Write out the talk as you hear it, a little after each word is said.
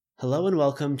Hello and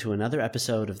welcome to another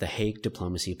episode of the Hague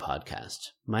Diplomacy Podcast.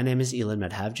 My name is Elon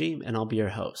Madhavji and I'll be your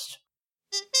host.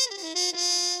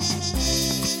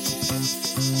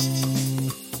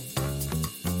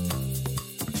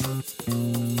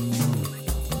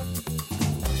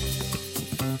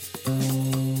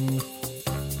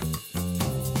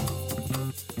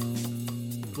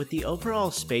 With the overall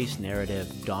space narrative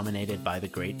dominated by the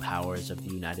great powers of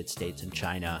the United States and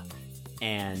China,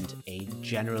 and a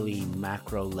generally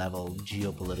macro-level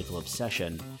geopolitical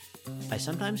obsession, I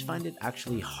sometimes find it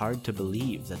actually hard to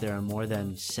believe that there are more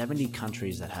than 70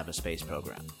 countries that have a space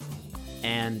program.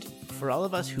 And for all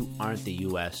of us who aren't the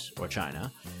US or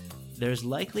China, there's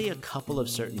likely a couple of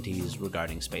certainties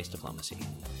regarding space diplomacy.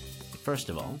 First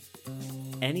of all,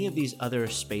 any of these other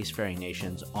spacefaring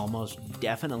nations almost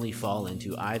definitely fall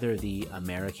into either the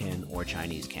American or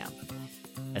Chinese camp.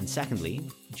 And secondly,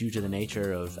 due to the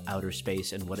nature of outer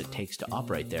space and what it takes to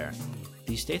operate there,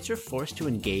 these states are forced to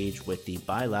engage with the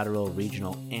bilateral,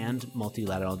 regional, and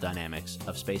multilateral dynamics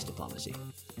of space diplomacy.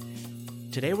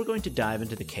 Today we're going to dive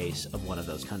into the case of one of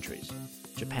those countries,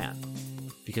 Japan,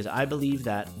 because I believe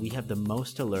that we have the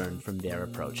most to learn from their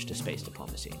approach to space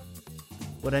diplomacy.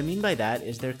 What I mean by that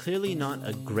is they're clearly not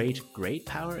a great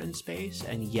power in space,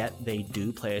 and yet they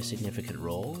do play a significant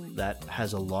role that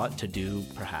has a lot to do,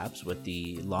 perhaps, with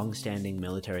the long-standing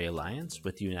military alliance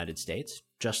with the United States,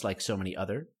 just like so many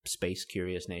other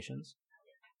space-curious nations.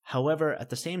 However,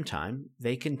 at the same time,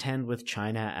 they contend with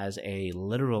China as a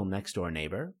literal next-door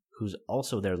neighbor, who's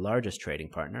also their largest trading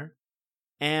partner.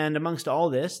 And amongst all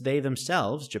this, they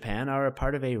themselves, Japan, are a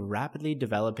part of a rapidly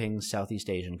developing Southeast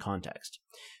Asian context.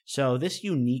 So this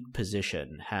unique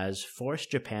position has forced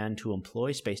Japan to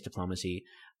employ space diplomacy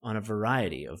on a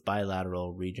variety of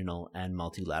bilateral, regional, and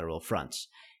multilateral fronts,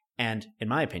 and, in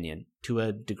my opinion, to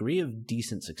a degree of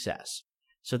decent success.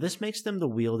 So this makes them the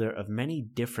wielder of many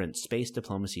different space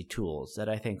diplomacy tools that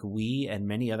I think we and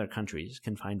many other countries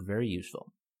can find very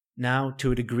useful. Now,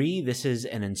 to a degree, this is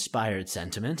an inspired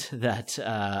sentiment that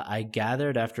I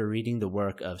gathered after reading the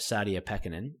work of Sadia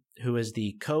Pekkanen, who is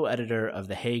the co-editor of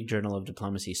the Hague Journal of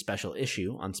Diplomacy special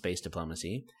issue on space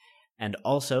diplomacy, and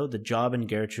also the Job and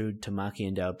Gertrude Tamaki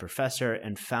Endowed Professor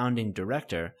and founding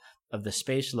director of the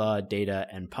Space Law, Data,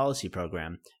 and Policy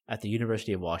Program at the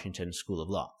University of Washington School of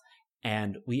Law.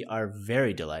 And we are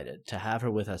very delighted to have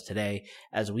her with us today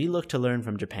as we look to learn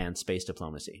from Japan's space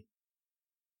diplomacy.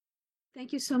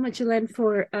 Thank you so much, Elaine,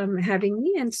 for having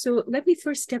me. And so let me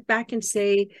first step back and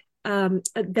say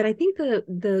that I think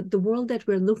the world that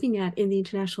we're looking at in the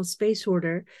international space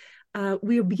order,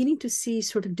 we are beginning to see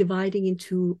sort of dividing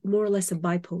into more or less a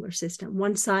bipolar system.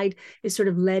 One side is sort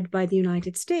of led by the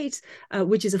United States,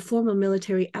 which is a former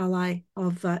military ally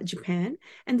of Japan,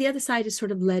 and the other side is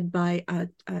sort of led by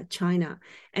China.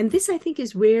 And this, I think,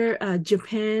 is where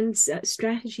Japan's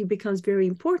strategy becomes very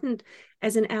important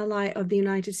as an ally of the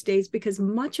United States, because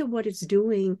much of what it's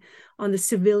doing on the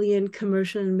civilian,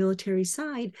 commercial, and military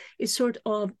side is sort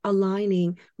of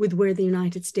aligning with where the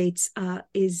United States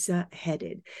is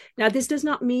headed. Now, this does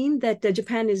not mean that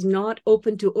Japan is not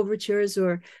open to overtures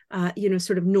or,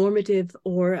 sort of normative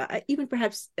or even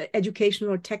perhaps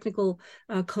educational or technical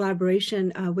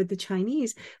collaboration with the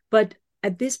Chinese. But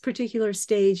at this particular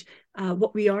stage,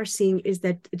 what we are seeing is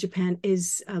that Japan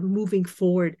is moving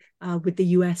forward with the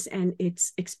US and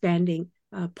its expanding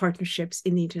partnerships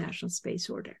in the international space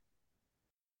order.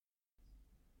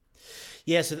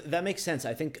 Yeah, so that makes sense.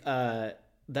 I think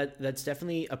that's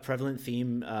definitely a prevalent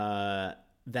theme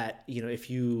that, if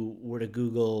you were to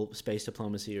Google space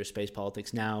diplomacy or space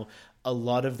politics now, a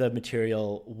lot of the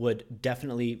material would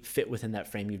definitely fit within that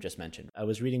frame you've just mentioned. I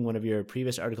was reading one of your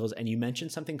previous articles and you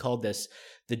mentioned something called the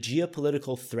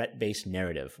geopolitical threat-based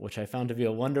narrative, which I found to be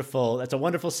that's a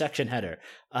wonderful section header.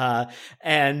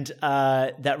 And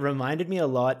that reminded me a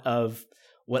lot of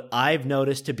what I've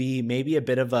noticed to be maybe a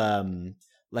bit of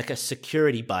like a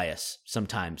security bias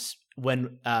sometimes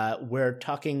when we're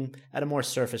talking at a more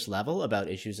surface level about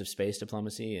issues of space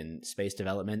diplomacy and space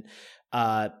development.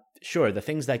 Sure, the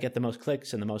things that get the most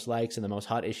clicks and the most likes and the most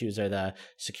hot issues are the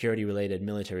security-related,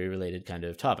 military-related kind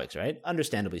of topics, right?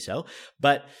 Understandably so.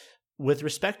 But with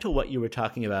respect to what you were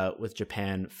talking about with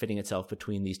Japan fitting itself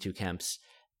between these two camps,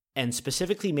 and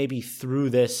specifically maybe through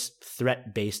this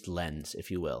threat-based lens, if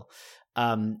you will,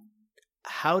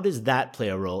 how does that play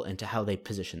a role into how they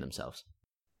position themselves?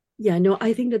 Yeah, no,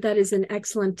 I think that is an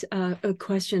excellent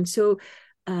question. So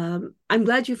I'm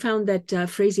glad you found that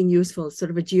phrasing useful, sort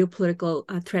of a geopolitical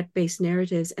threat-based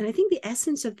narratives. And I think the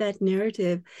essence of that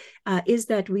narrative is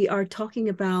that we are talking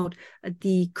about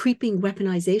the creeping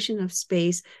weaponization of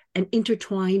space and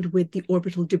intertwined with the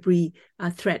orbital debris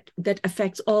threat that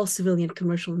affects all civilian,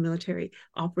 commercial, and military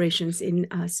operations in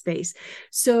space.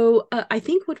 So I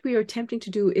think what we are attempting to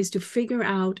do is to figure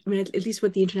out, I mean, at least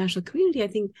what the international community, I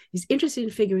think, is interested in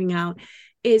figuring out,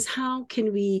 is how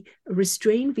can we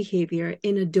restrain behavior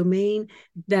in a domain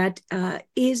that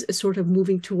is sort of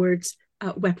moving towards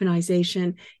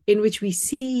weaponization, in which we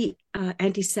see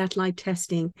anti-satellite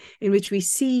testing, in which we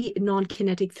see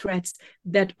non-kinetic threats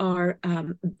that are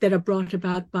brought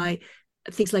about by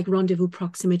things like rendezvous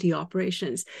proximity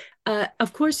operations.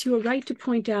 Of course, you're right to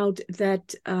point out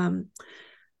that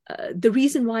the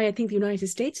reason why I think the United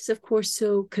States is, of course,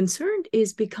 so concerned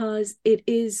is because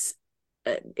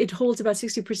it holds about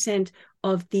 60%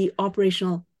 of the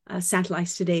operational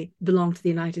satellites today belong to the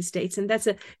United States. And that's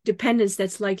a dependence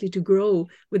that's likely to grow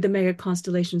with the mega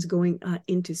constellations going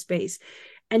into space.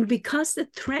 And because the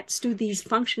threats to these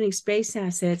functioning space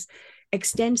assets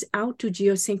extends out to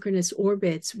geosynchronous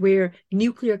orbits where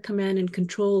nuclear command and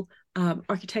control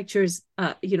architectures,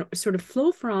 sort of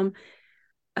flow from,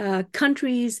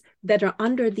 countries that are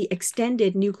under the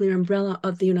extended nuclear umbrella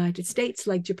of the United States,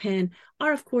 like Japan,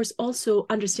 are, of course, also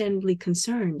understandably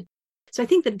concerned. So I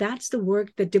think that that's the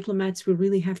work that diplomats will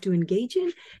really have to engage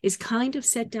in, is kind of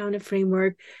set down a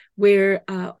framework where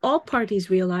all parties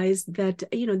realize that,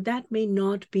 that may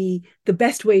not be the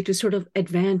best way to sort of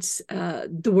advance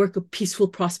the work of peaceful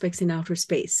prospects in outer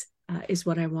space. Is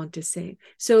what I want to say.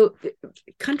 So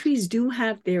countries do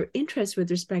have their interests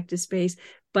with respect to space,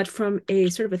 but from a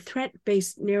sort of a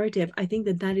threat-based narrative, I think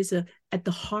that is at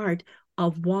the heart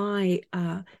of why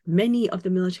many of the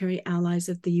military allies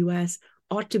of the US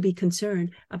ought to be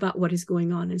concerned about what is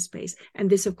going on in space. And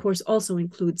this, of course, also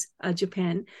includes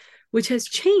Japan, which has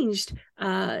changed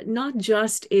not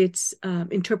just its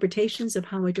interpretations of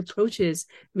how it approaches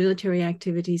military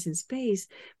activities in space,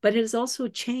 but it has also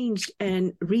changed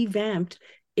and revamped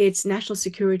its national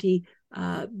security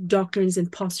doctrines and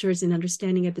postures and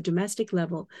understanding at the domestic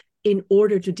level in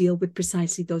order to deal with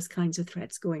precisely those kinds of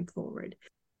threats going forward.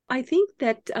 I think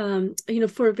that,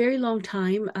 for a very long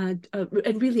time, and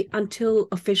really until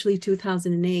officially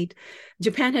 2008,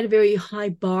 Japan had a very high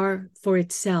bar for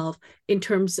itself in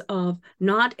terms of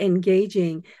not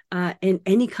engaging in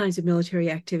any kinds of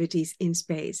military activities in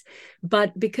space.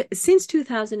 But since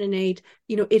 2008,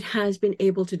 it has been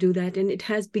able to do that, and it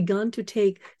has begun to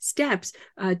take steps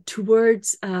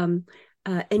towards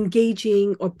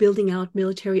engaging or building out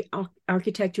military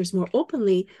architectures more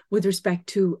openly with respect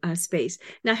to space.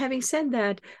 Now, having said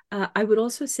that, I would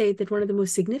also say that one of the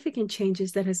most significant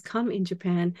changes that has come in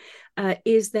Japan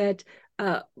is that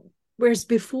whereas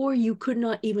before you could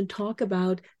not even talk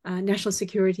about national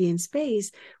security in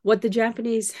space, what the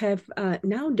Japanese have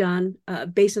now done,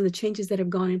 based on the changes that have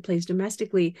gone in place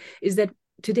domestically, is that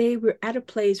today we're at a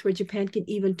place where Japan can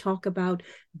even talk about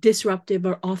disruptive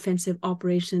or offensive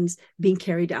operations being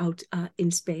carried out in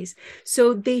space.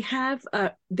 So they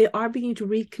are beginning to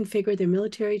reconfigure their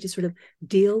military to sort of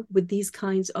deal with these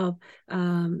kinds of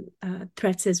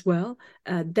threats as well,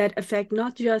 that affect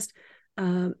not just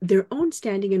their own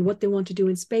standing and what they want to do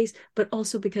in space, but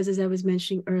also because, as I was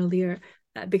mentioning earlier,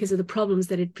 because of the problems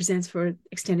that it presents for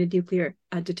extended nuclear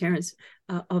deterrence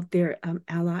of their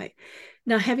ally.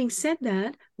 Now, having said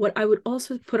that, what I would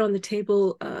also put on the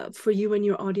table for you and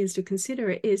your audience to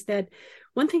consider is that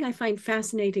one thing I find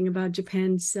fascinating about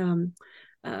Japan's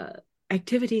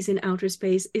activities in outer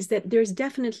space is that there's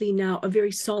definitely now a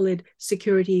very solid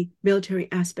security military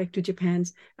aspect to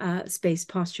Japan's space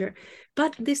posture.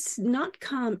 But this not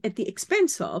come at the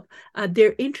expense of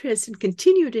their interest and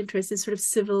continued interest in sort of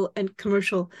civil and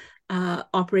commercial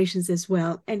operations as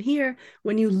well. And here,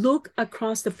 when you look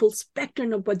across the full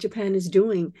spectrum of what Japan is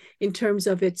doing in terms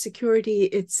of its security,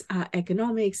 its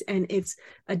economics, and its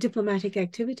diplomatic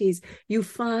activities, you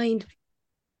find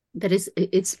that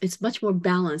it's much more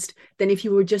balanced than if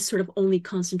you were just sort of only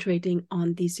concentrating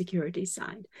on the security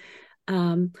side.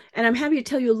 And I'm happy to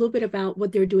tell you a little bit about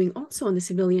what they're doing also on the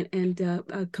civilian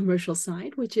and commercial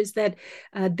side, which is that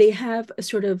they have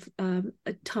sort of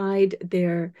tied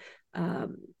their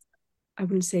I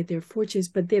wouldn't say their fortunes,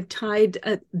 but they've tied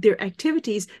their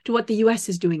activities to what the U.S.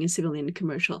 is doing in civilian and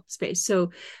commercial space. So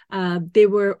they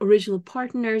were original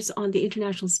partners on the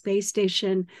International Space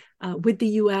Station with the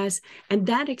U.S., and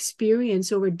that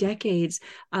experience over decades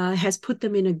has put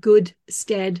them in a good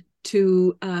stead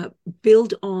to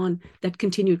build on that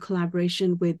continued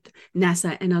collaboration with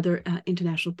NASA and other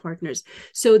international partners.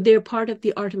 So they're part of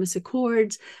the Artemis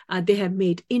Accords. They have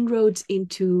made inroads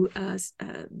into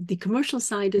the commercial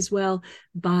side as well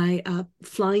by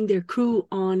flying their crew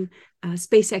on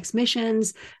SpaceX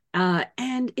missions.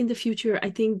 And in the future, I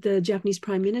think the Japanese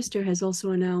Prime Minister has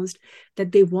also announced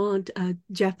that they want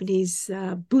Japanese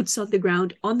boots on the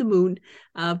ground on the moon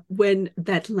when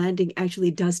that landing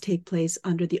actually does take place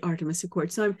under the Artemis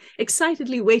Accord. So I'm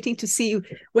excitedly waiting to see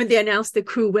when they announce the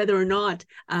crew, whether or not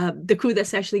the crew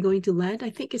that's actually going to land. I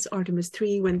think it's Artemis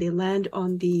 3 when they land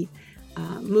on the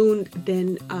moon.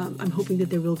 Then I'm hoping that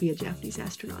there will be a Japanese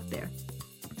astronaut there.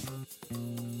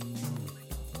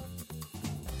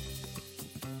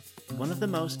 One of the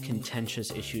most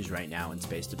contentious issues right now in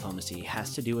space diplomacy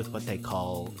has to do with what they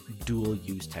call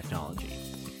dual-use technology.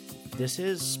 This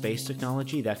is space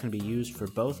technology that can be used for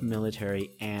both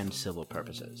military and civil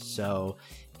purposes. So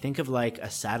think of like a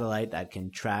satellite that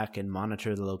can track and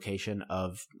monitor the location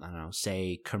of,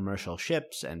 say commercial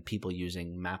ships and people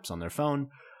using maps on their phone,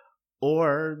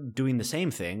 or doing the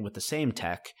same thing with the same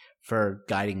tech for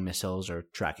guiding missiles or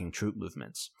tracking troop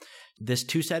movements. This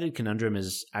two-sided conundrum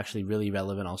is actually really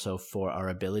relevant also for our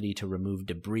ability to remove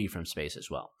debris from space as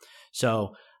well.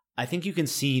 So I think you can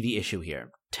see the issue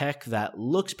here. Tech that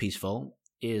looks peaceful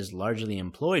is largely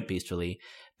employed peacefully,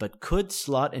 but could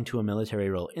slot into a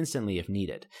military role instantly if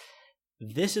needed.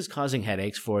 This is causing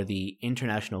headaches for the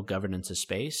international governance of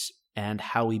space and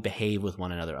how we behave with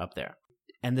one another up there.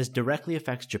 And this directly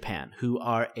affects Japan, who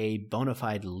are a bona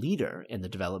fide leader in the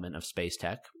development of space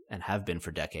tech and have been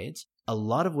for decades, a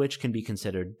lot of which can be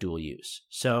considered dual use.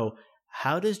 So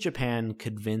how does Japan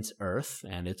convince Earth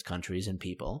and its countries and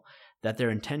people that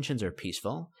their intentions are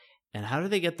peaceful? And how do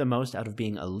they get the most out of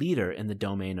being a leader in the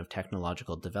domain of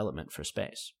technological development for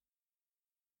space?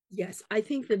 Yes, I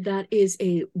think that is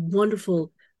a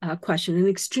wonderful question, an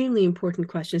extremely important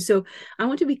question. So I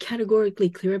want to be categorically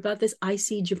clear about this. I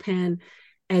see Japan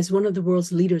as one of the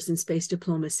world's leaders in space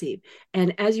diplomacy.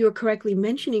 And as you're correctly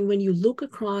mentioning, when you look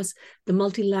across the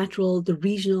multilateral, the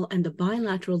regional, and the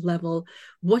bilateral level,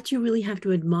 what you really have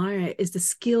to admire is the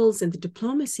skills and the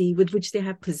diplomacy with which they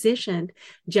have positioned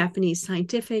Japanese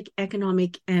scientific,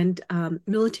 economic, and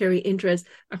military interests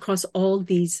across all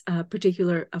these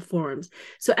particular forums.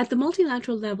 So at the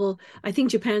multilateral level, I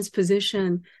think Japan's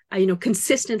position,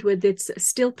 consistent with its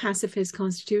still pacifist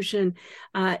constitution,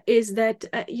 is that,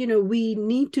 we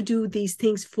need to do these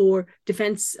things for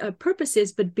defense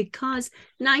purposes, but because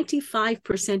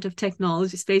 95% of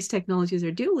space technologies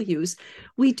are dual use,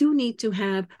 we do need to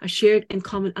have a shared and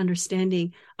common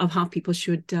understanding of how people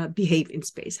should behave in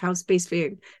space, how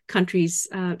spacefaring countries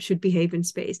should behave in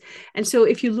space. And so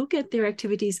if you look at their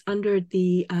activities under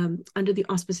the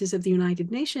auspices of the United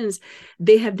Nations,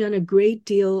 they have done a great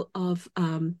deal of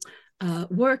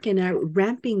work and are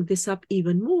ramping this up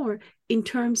even more in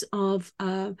terms of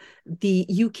the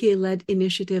UK-led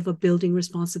initiative of building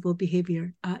responsible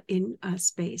behavior in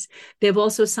space. They've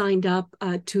also signed up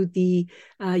to the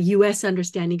US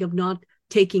understanding of not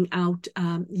taking out,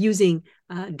 using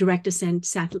direct ascent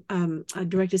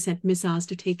missiles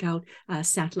to take out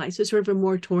satellites. So sort of a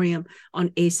moratorium on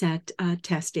ASAT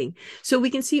testing. So we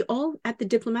can see all at the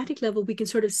diplomatic level, we can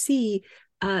sort of see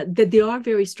that they are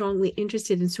very strongly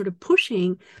interested in sort of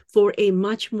pushing for a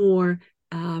much more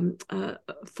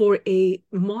for a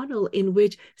model in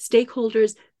which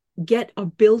stakeholders get or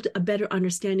build a better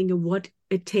understanding of what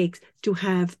it takes to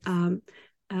have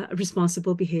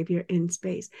responsible behavior in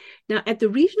space. Now, at the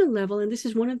regional level, and this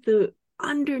is one of the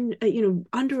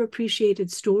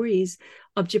underappreciated stories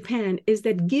of Japan, is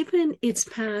that given its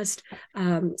past,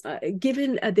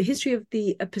 given the history of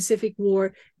the Pacific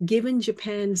War, given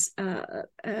Japan's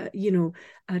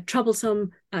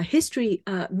troublesome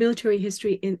military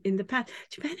history in the past,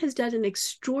 Japan has done an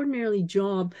extraordinary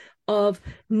job of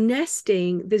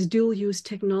nesting this dual-use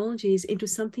technologies into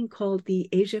something called the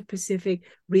Asia-Pacific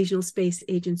Regional Space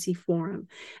Agency Forum.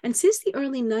 And since the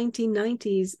early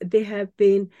 1990s, they have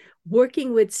been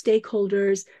working with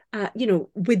stakeholders,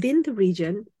 within the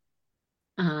region,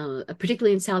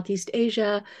 particularly in Southeast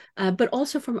Asia, but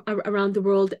also from around the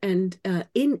world and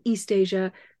in East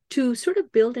Asia, to sort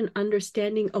of build an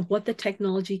understanding of what the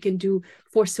technology can do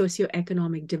for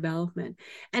socioeconomic development.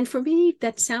 And for me,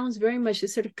 that sounds very much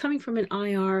sort of coming from an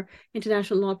IR,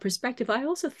 international law perspective. I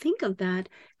also think of that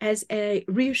as a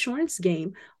reassurance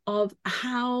game of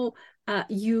how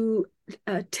you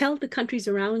tell the countries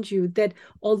around you that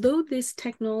although this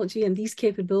technology and these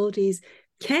capabilities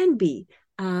can be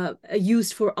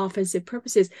used for offensive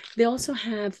purposes, they also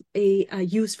have a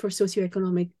use for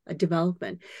socioeconomic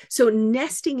development. So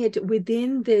nesting it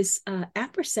within this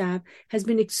APRSAP has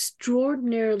been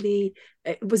extraordinarily,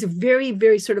 it was a very,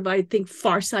 very sort of, I think,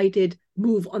 far-sighted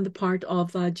move on the part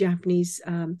of Japanese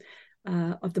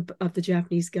of the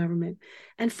Japanese government.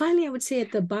 And finally, I would say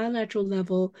at the bilateral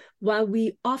level, while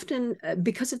we often,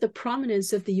 because of the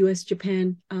prominence of the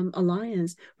U.S.-Japan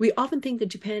alliance, we often think that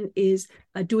Japan is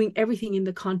doing everything in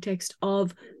the context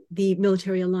of the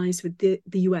military alliance with the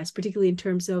U.S., particularly in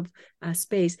terms of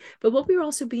space. But what we're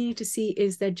also beginning to see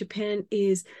is that Japan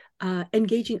is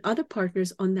engaging other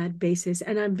partners on that basis.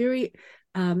 And I'm very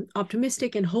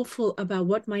optimistic and hopeful about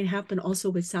what might happen also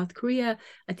with South Korea.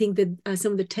 I think that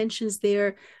some of the tensions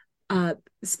there,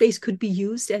 space could be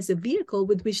used as a vehicle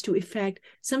with which to effect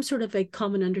some sort of a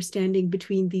common understanding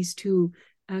between these two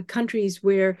countries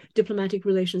where diplomatic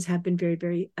relations have been very,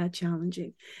 very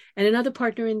challenging. And another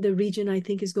partner in the region, I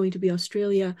think, is going to be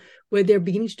Australia, where they're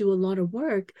beginning to do a lot of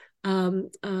work,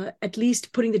 at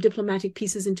least putting the diplomatic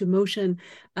pieces into motion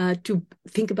to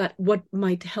think about what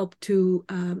might help to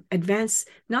advance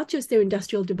not just their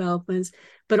industrial developments,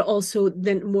 but also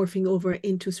then morphing over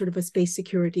into sort of a space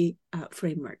security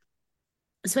framework.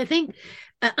 So I think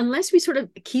unless we sort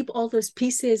of keep all those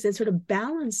pieces and sort of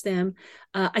balance them,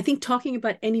 I think talking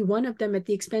about any one of them at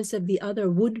the expense of the other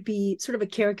would be sort of a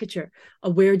caricature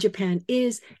of where Japan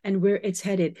is and where it's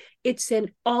headed. It's an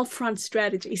all-front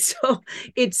strategy. So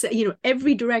it's,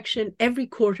 every direction, every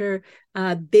quarter,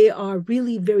 they are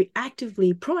really very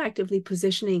actively, proactively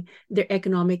positioning their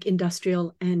economic,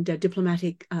 industrial, and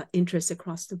diplomatic interests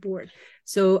across the board.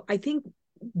 So I think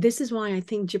this is why I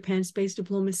think Japan's space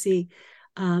diplomacy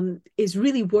is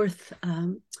really worth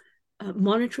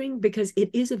monitoring, because it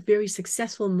is a very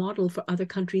successful model for other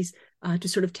countries to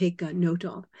sort of take note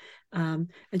of. I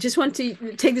just want to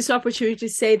take this opportunity to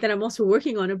say that I'm also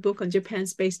working on a book on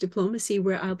Japan's space diplomacy,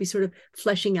 where I'll be sort of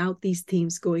fleshing out these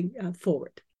themes going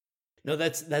forward. No,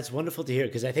 that's wonderful to hear,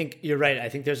 because I think you're right. I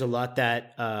think there's a lot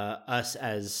that us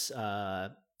as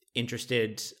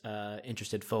interested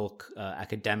folk,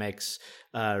 academics,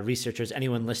 researchers,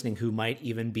 anyone listening who might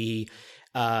even be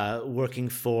working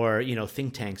for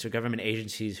think tanks or government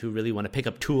agencies who really want to pick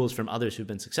up tools from others who've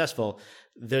been successful,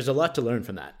 there's a lot to learn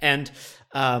from that. And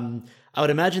I would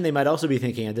imagine they might also be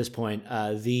thinking at this point,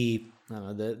 the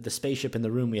spaceship in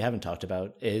the room we haven't talked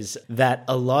about is that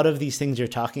a lot of these things you're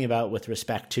talking about with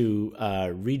respect to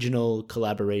regional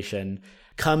collaboration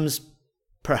comes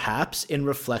perhaps in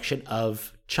reflection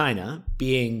of China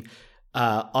being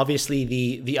obviously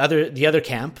the other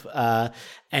camp,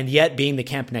 and yet being the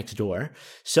camp next door.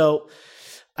 So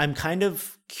I'm kind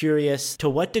of curious, to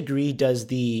what degree does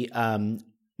the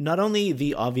not only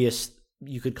the obvious,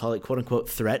 you could call it quote unquote,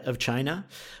 threat of China,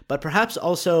 but perhaps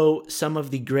also some of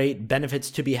the great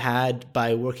benefits to be had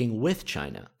by working with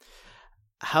China,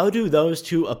 how do those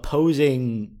two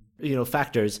opposing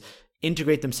factors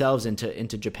integrate themselves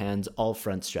into Japan's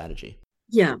all-front strategy?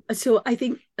 Yeah, so I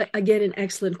think, again, an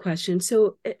excellent question.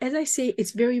 So as I say,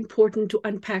 it's very important to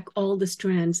unpack all the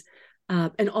strands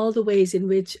and all the ways in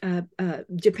which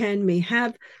Japan may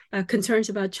have concerns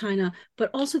about China, but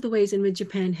also the ways in which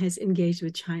Japan has engaged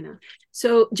with China.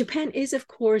 So Japan is, of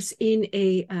course, in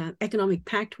a economic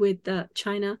pact with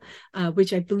China,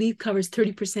 which I believe covers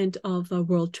 30% of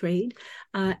world trade.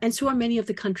 And so are many of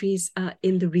the countries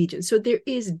in the region. So there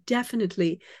is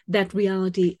definitely that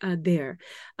reality there.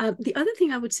 The other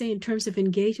thing I would say in terms of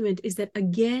engagement is that,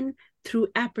 again, through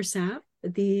APRSAP,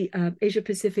 the Asia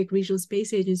Pacific Regional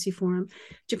Space Agency Forum,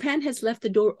 Japan has left the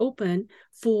door open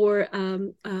for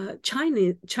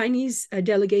Chinese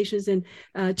delegations and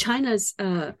China's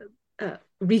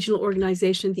regional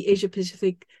organization, the Asia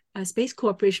Pacific Space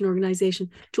Cooperation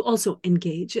Organization, to also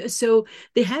engage. So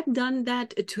they have done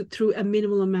that through a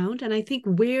minimal amount. And I think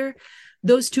where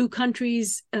those two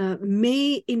countries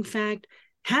may, in fact,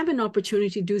 have an opportunity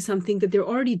to do something that they're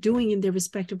already doing in their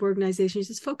respective organizations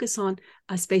is focus on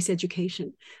space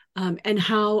education and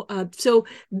how. So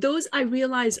those, I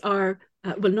realize, are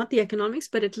well, not the economics,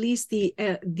 but at least the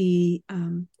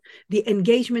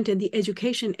engagement and the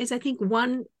education is, I think,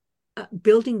 one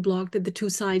building block that the two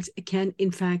sides can, in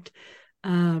fact,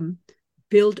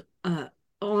 build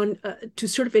on to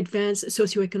sort of advance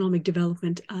socioeconomic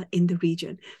development in the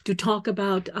region, to talk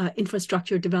about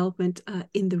infrastructure development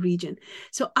in the region.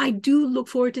 So I do look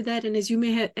forward to that. And as you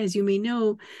may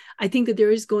know, I think that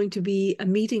there is going to be a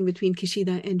meeting between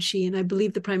Kishida and Xi, and I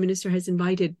believe the Prime Minister has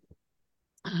invited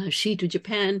Xi to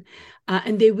Japan,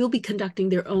 and they will be conducting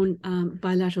their own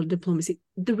bilateral diplomacy.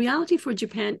 The reality for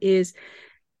Japan is,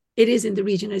 it is in the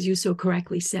region, as you so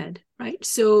correctly said, right?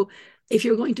 So if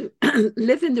you're going to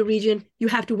live in the region, you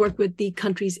have to work with the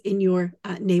countries in your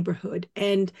neighborhood.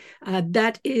 And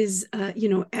that is,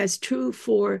 as true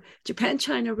for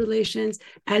Japan-China relations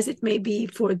as it may be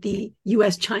for the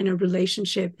US-China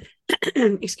relationship,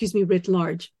 writ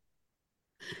large.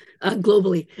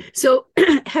 globally. So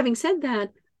having said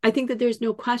that, I think that there's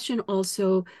no question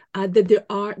also that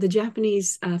the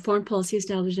Japanese foreign policy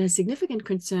establishment has significant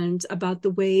concerns about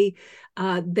the way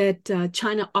that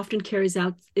China often carries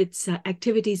out its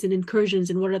activities and incursions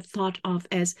in what are thought of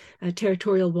as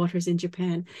territorial waters in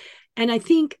Japan. And I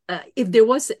think if there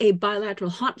was a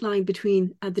bilateral hotline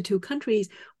between the two countries,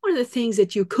 one of the things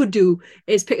that you could do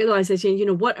is pick a line and say,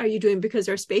 what are you doing? Because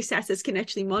our space assets can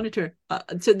actually monitor.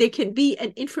 So there can be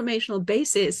an informational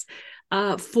basis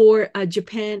for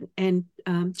Japan and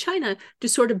China to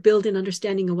sort of build an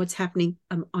understanding of what's happening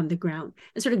on the ground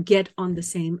and sort of get on the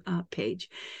same page.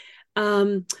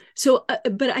 But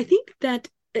I think that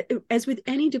as with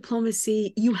any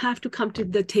diplomacy, you have to come to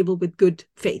the table with good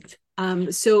faith.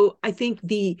 So I think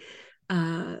the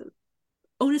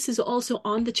onus is also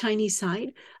on the Chinese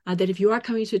side that if you are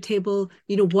coming to a table,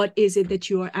 what is it that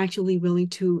you are actually willing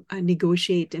to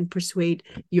negotiate and persuade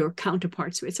your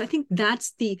counterparts with? So I think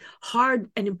that's the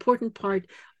hard and important part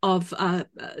of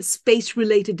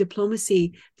space-related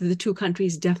diplomacy that the two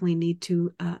countries definitely need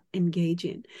to engage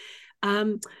in.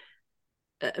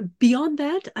 Beyond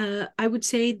that, I would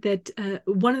say that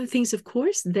one of the things, of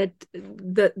course, that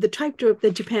the tightrope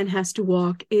that Japan has to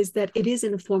walk is that it is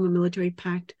in a form of military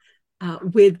pact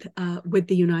with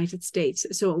the United States.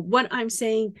 So what I'm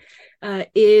saying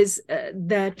is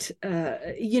that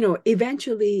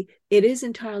eventually it is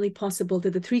entirely possible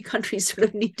that the three countries sort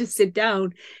of need to sit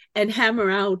down and hammer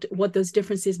out what those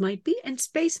differences might be, and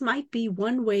space might be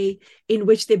one way in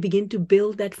which they begin to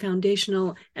build that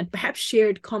foundational and perhaps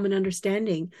shared common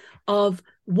understanding of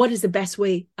what is the best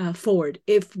way forward.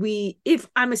 If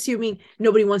I'm assuming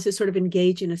nobody wants to sort of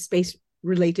engage in a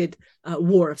space-related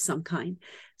war of some kind.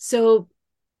 So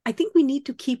I think we need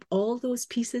to keep all those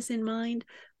pieces in mind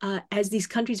as these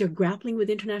countries are grappling with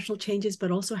international changes,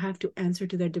 but also have to answer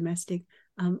to their domestic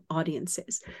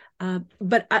audiences.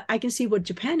 But I can see what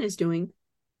Japan is doing.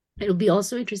 It'll be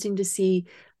also interesting to see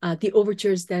the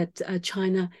overtures that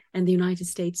China and the United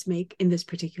States make in this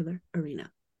particular arena.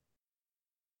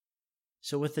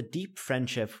 So with a deep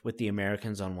friendship with the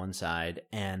Americans on one side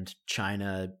and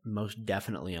China most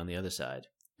definitely on the other side,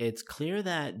 it's clear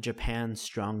that Japan's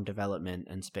strong development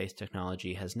in space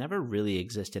technology has never really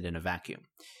existed in a vacuum.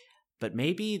 But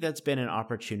maybe that's been an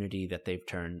opportunity that they've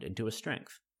turned into a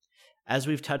strength. As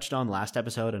we've touched on last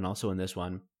episode and also in this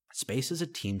one, space is a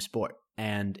team sport.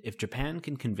 And if Japan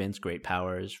can convince great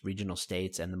powers, regional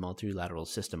states, and the multilateral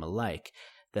system alike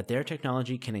that their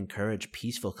technology can encourage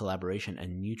peaceful collaboration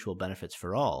and mutual benefits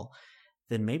for all,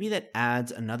 then maybe that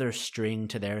adds another string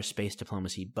to their space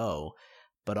diplomacy bow,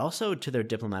 but also to their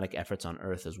diplomatic efforts on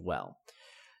Earth as well.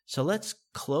 So let's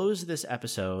close this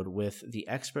episode with the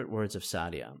expert words of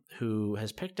Sadia, who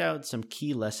has picked out some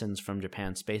key lessons from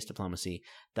Japan's space diplomacy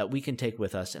that we can take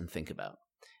with us and think about.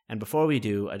 And before we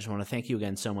do, I just want to thank you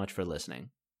again so much for listening.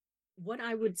 What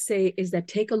I would say is that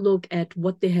take a look at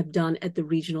what they have done at the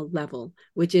regional level,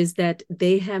 which is that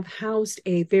they have housed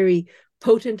a very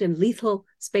potent and lethal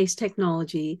space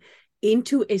technology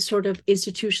into a sort of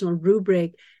institutional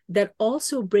rubric that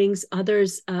also brings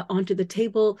others onto the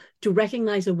table to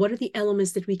recognize what are the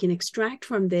elements that we can extract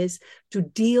from this to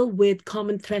deal with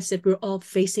common threats that we're all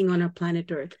facing on our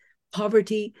planet Earth.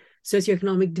 Poverty,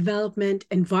 socioeconomic development,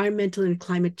 environmental and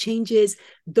climate changes.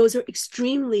 Those are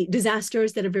extremely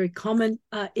disasters that are very common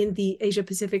in the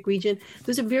Asia-Pacific region.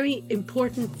 Those are very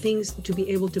important things to be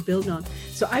able to build on.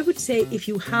 So I would say if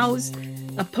you house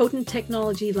a potent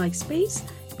technology like space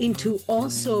into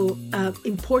also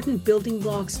important building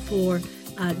blocks for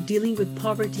dealing with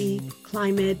poverty,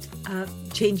 climate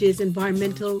changes,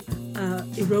 environmental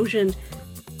erosion,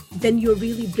 then you're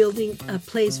really building a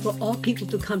place for all people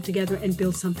to come together and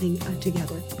build something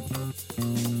together.